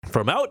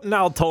From out in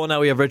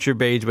Altona, we have Richard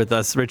Bage with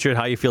us. Richard,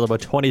 how you feel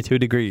about 22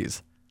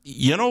 degrees?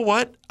 You know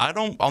what?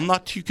 I'm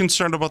not too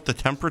concerned about the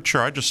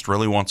temperature. I just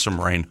really want some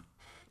rain.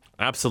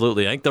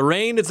 Absolutely. I think the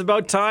rain, it's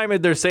about time.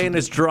 They're saying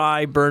it's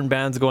dry, burn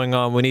bans going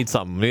on. We need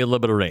something. We need a little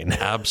bit of rain.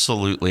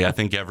 Absolutely. I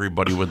think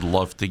everybody would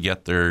love to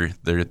get their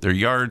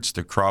yards,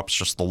 their crops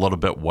just a little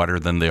bit wetter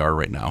than they are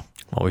right now.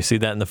 Well, we see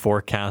that in the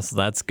forecast. So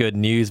that's good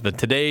news. But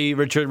today,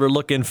 Richard, we're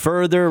looking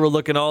further. We're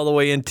looking all the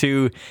way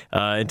into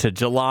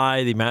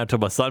July, the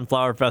Manitoba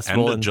Sunflower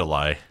Festival. End of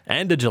July.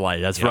 End of July,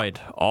 that's right.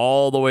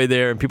 All the way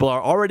there. And people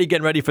are already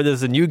getting ready for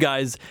this. And you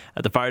guys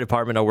at the fire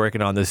department are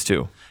working on this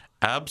too.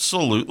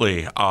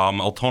 Absolutely.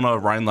 Altona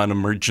Rhineland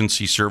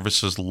Emergency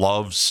Services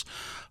loves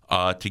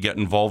to get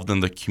involved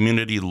in the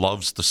community,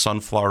 loves the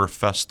Sunflower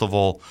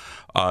Festival.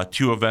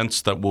 Two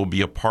events that we'll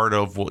be a part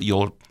of.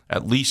 You'll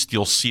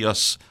see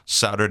us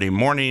Saturday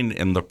morning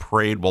in the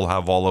parade. We'll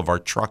have all of our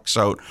trucks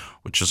out,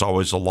 which is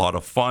always a lot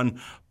of fun.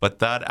 But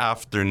that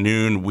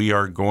afternoon, we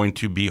are going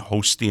to be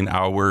hosting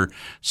our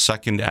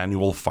second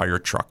annual fire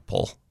truck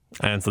pull.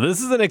 And so this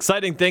is an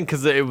exciting thing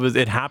because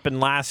it happened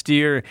last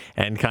year,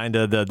 and kind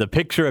of the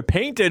picture it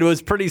painted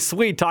was pretty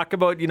sweet. Talk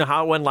about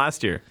how it went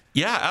last year.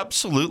 Yeah,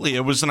 absolutely.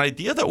 It was an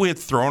idea that we had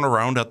thrown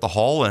around at the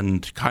hall,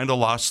 and kind of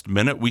last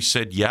minute we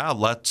said, yeah,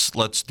 let's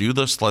do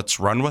this. Let's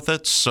run with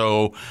it.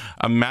 So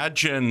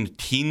imagine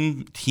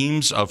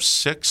teams of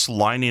 6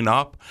 lining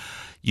up.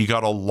 You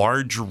got a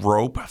large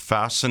rope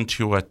fastened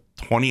to a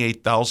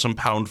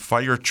 28,000-pound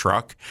fire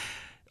truck.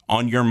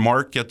 On your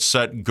mark, get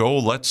set, go.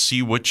 Let's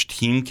see which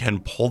team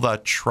can pull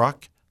that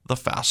truck the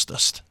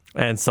fastest.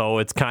 And so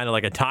it's kind of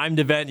like a timed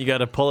event. You got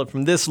to pull it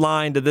from this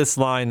line to this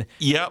line.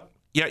 Yep.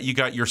 Yeah, you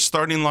got your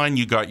starting line,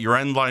 you got your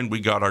end line, we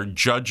got our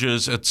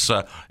judges. It's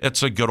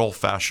a good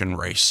old-fashioned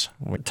race.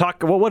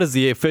 What is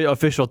the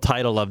official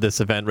title of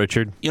this event,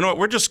 Richard? You know what?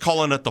 We're just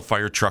calling it the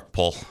fire truck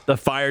pull. The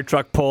fire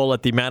truck pull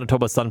at the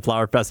Manitoba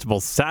Sunflower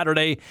Festival,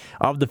 Saturday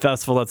of the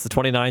festival. That's the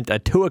 29th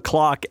at 2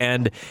 o'clock.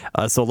 And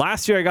so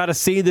last year I got to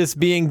see this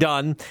being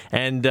done.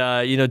 And,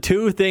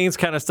 two things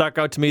kind of stuck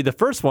out to me. The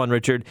first one,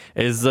 Richard,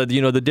 is, the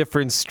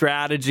different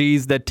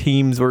strategies that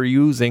teams were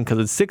using, because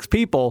it's 6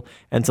 people.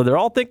 And so they're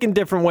all thinking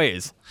different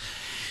ways.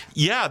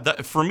 Yeah,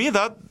 for me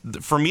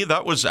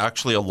that was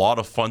actually a lot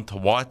of fun to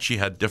watch. You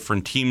had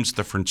different teams,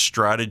 different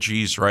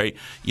strategies, right?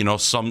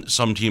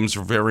 Some teams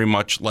are very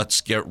much,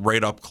 let's get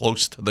right up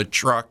close to the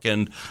truck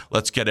and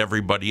let's get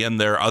everybody in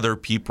there. Other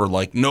people are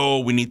like, no,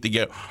 we need to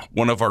get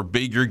one of our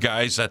bigger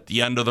guys at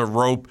the end of the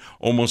rope,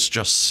 almost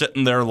just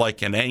sitting there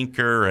like an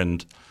anchor.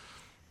 And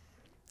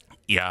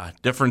yeah,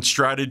 different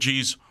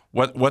strategies.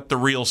 What the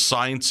real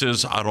science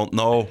is, I don't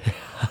know.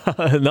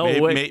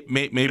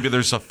 Maybe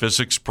there's a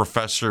physics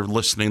professor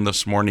listening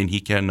this morning.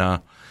 He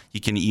can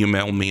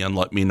email me and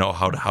let me know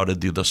how to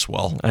do this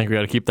well. I think we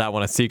got to keep that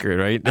one a secret,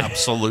 right?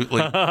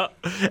 Absolutely.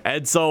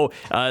 And so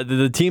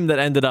the team that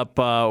ended up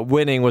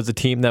winning was a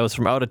team that was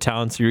from out of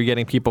town. So you're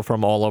getting people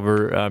from all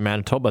over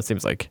Manitoba, it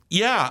seems like.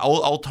 Yeah,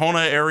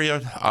 Altona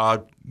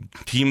area.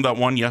 Team that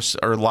won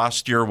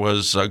last year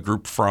was a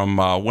group from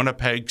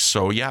Winnipeg.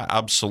 So yeah,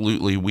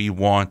 absolutely. We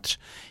want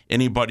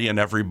anybody and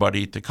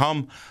everybody to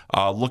come.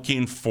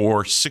 Looking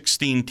for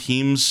 16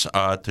 teams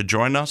to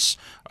join us.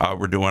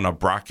 We're doing a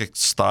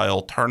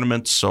bracket-style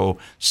tournament, so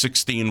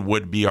 16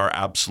 would be our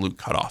absolute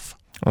cutoff.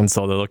 And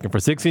so they're looking for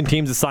 16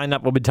 teams to sign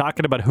up. We'll be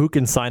talking about who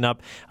can sign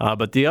up.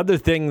 But the other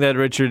thing that,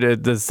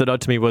 Richard, that stood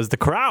out to me was the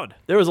crowd.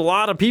 There was a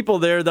lot of people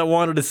there that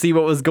wanted to see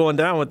what was going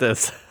down with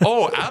this.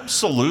 Oh,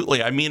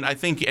 absolutely. I mean, I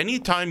think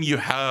anytime you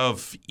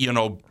have,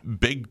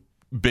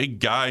 big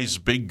guys,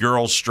 big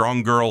girls,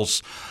 strong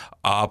girls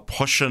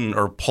pushing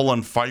or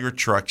pulling fire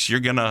trucks, you're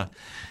gonna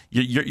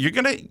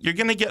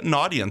get an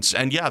audience.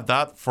 And yeah,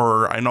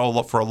 I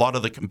know for a lot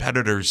of the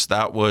competitors,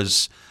 that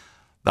was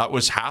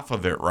half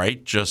of it,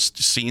 right?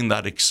 Just seeing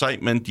that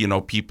excitement,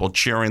 people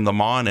cheering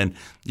them on, and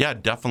yeah,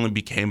 it definitely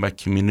became a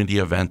community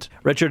event.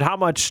 Richard, how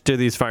much do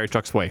these fire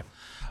trucks weigh?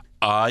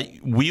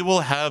 We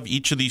will have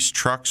each of these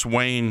trucks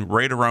weighing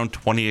right around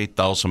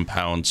 28,000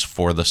 pounds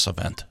for this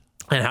event.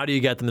 And how do you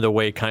get them to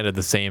weigh kind of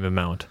the same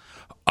amount?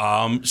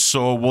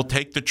 So we'll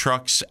take the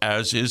trucks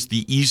as is.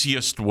 The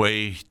easiest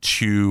way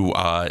to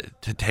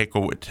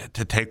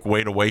take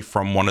weight away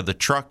from one of the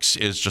trucks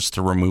is just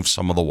to remove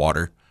some of the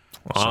water.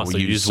 So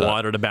you use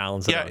water to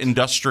balance it out. Yeah,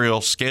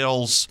 industrial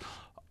scales,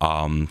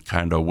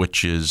 kind of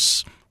which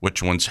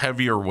one's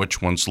heavier,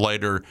 which one's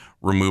lighter.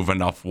 Remove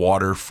enough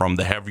water from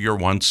the heavier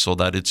one so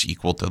that it's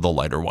equal to the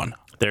lighter one.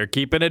 They're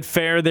keeping it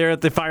fair there at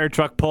the fire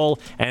truck pull.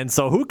 And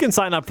so who can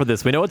sign up for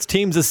this? We know it's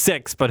teams of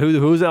 6, but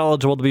who's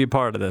eligible to be a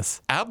part of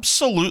this?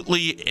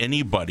 Absolutely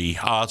anybody.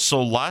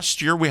 So last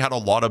year we had a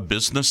lot of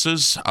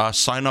businesses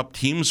sign up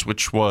teams,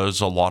 which was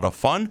a lot of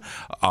fun.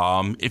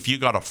 If you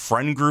got a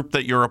friend group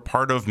that you're a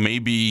part of,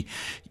 maybe,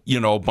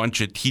 a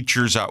bunch of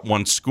teachers at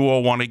one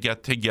school want to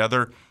get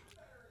together,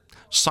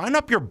 sign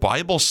up your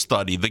Bible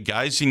study. The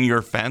guys in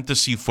your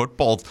fantasy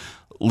football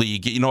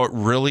league, it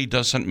really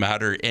doesn't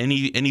matter.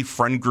 Any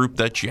friend group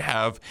that you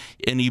have,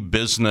 any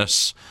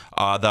business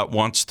that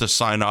wants to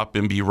sign up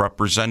and be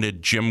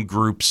represented, gym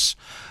groups,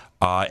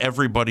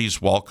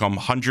 Everybody's welcome.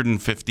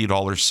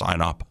 $150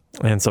 sign up.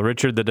 And so,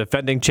 Richard, the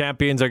defending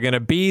champions are going to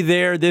be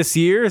there this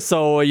year.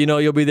 So,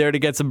 you'll be there to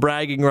get some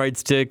bragging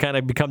rights to kind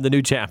of become the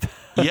new champ.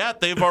 Yeah,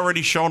 they've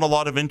already shown a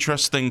lot of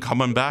interest in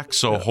coming back.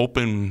 So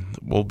hoping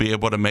we'll be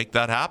able to make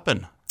that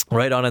happen.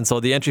 Right on. And so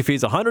the entry fee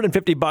is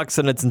 $150,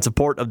 and it's in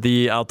support of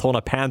the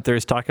Altona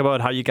Panthers. Talk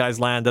about how you guys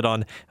landed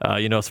on,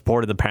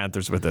 supporting the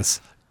Panthers with this.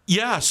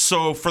 Yeah,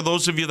 so for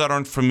those of you that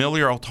aren't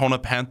familiar, Altona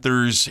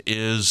Panthers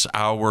is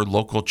our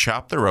local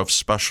chapter of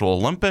Special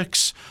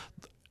Olympics.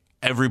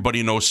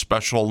 Everybody knows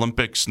Special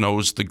Olympics,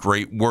 knows the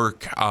great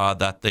work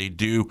that they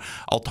do.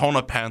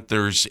 Altona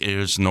Panthers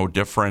is no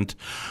different.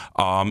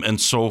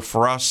 And so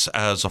for us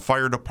as a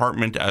fire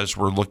department, as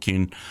we're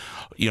looking,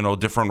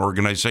 different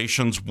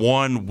organizations,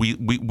 one,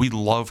 we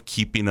love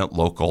keeping it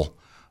local.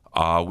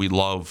 We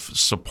love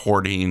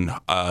supporting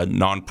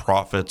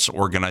nonprofits,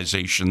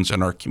 organizations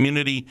in our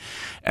community.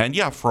 And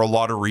yeah, for a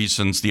lot of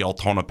reasons, the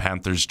Altona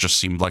Panthers just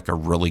seemed like a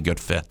really good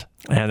fit.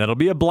 And it'll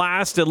be a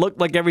blast. It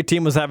looked like every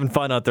team was having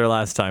fun out there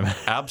last time.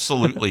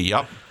 Absolutely,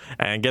 yep.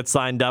 And get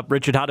signed up.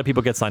 Richard, how do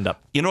people get signed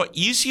up?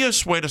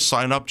 Easiest way to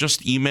sign up,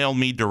 just email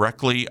me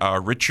directly,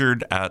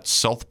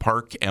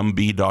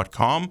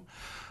 richard@southparkmb.com.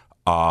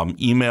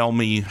 Email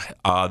me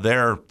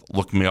there,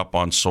 look me up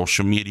on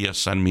social media,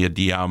 send me a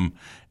DM,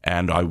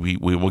 and we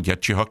will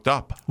get you hooked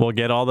up. We'll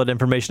get all that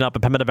information up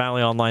at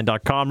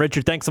PembinaValleyOnline.com.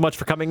 Richard, thanks so much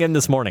for coming in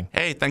this morning.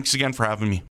 Hey, thanks again for having me.